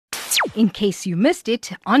in case you missed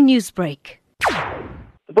it on Newsbreak.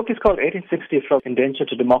 The book is called 1860 From Indenture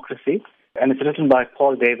to Democracy, and it's written by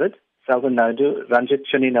Paul David, Selvan, Ranjith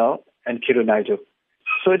Choonilall, and Kiru Naidoo.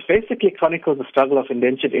 So it basically chronicles the struggle of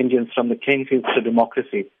indentured Indians from the cane fields to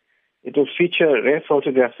democracy. It will feature rare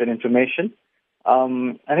photographs and information.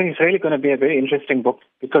 I think it's really going to be a very interesting book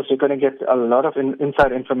because we're going to get a lot of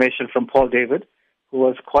inside information from Paul David, who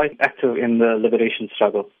was quite active in the liberation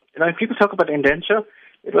struggle. If people talk about indenture,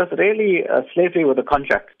 it was really slavery with a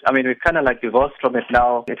contract. We're kind of like divorced from it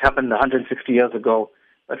now. It happened 160 years ago.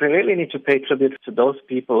 But we really need to pay tribute to those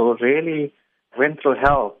people who really went through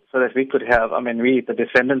hell so that we could have, we, the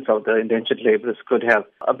descendants of the indentured labourers, could have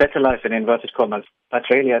a better life in inverted commas. But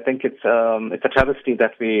really, I think it's a travesty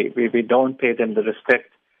that we don't pay them the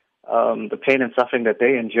respect, the pain and suffering that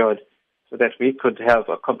they endured so that we could have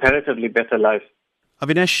a comparatively better life.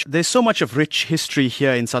 Anivesh, there's so much of rich history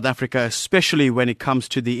here in South Africa, especially when it comes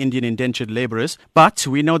to the Indian indentured labourers, but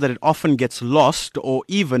we know that it often gets lost or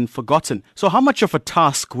even forgotten. So how much of a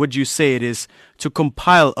task would you say it is to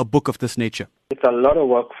compile a book of this nature? It's a lot of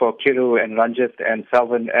work for Kiru and Ranjith and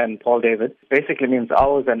Selvan and Paul David. It basically means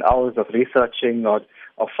hours and hours of researching or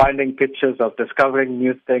finding pictures, of discovering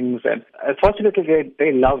new things. And fortunately,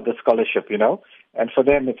 they love the scholarship, And for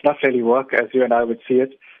them, it's not really work as you and I would see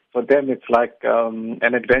it. For them, it's like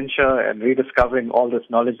an adventure and rediscovering all this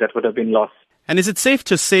knowledge that would have been lost. And is it safe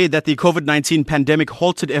to say that the COVID-19 pandemic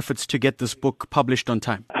halted efforts to get this book published on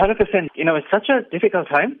time? 100%. It's such a difficult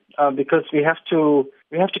time because we have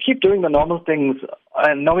to keep doing the normal things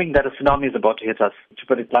and knowing that a tsunami is about to hit us, to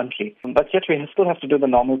put it bluntly. But yet we still have to do the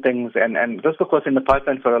normal things. And this book was in the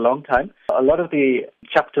pipeline for a long time. A lot of the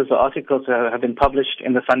chapters or articles have been published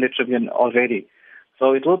in the Sunday Tribune already.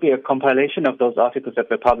 So it will be a compilation of those articles that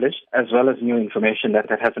were published, as well as new information that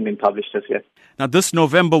hasn't been published as yet. Now, this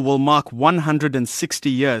November will mark 160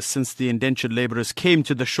 years since the indentured labourers came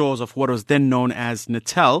to the shores of what was then known as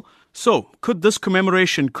Natal. So, could this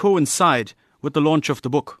commemoration coincide with the launch of the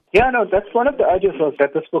book? Yeah, no, that's one of the ideas, was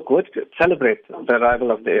that this book would celebrate the arrival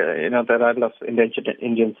of the arrival of indentured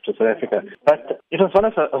Indians to South Africa. But it was one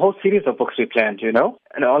of a whole series of books we planned,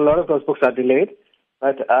 and a lot of those books are delayed.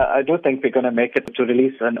 But I do think we're going to make it to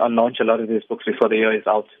release and launch a lot of these books before the year is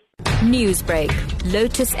out. Newsbreak,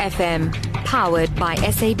 Lotus FM, powered by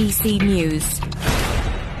SABC News.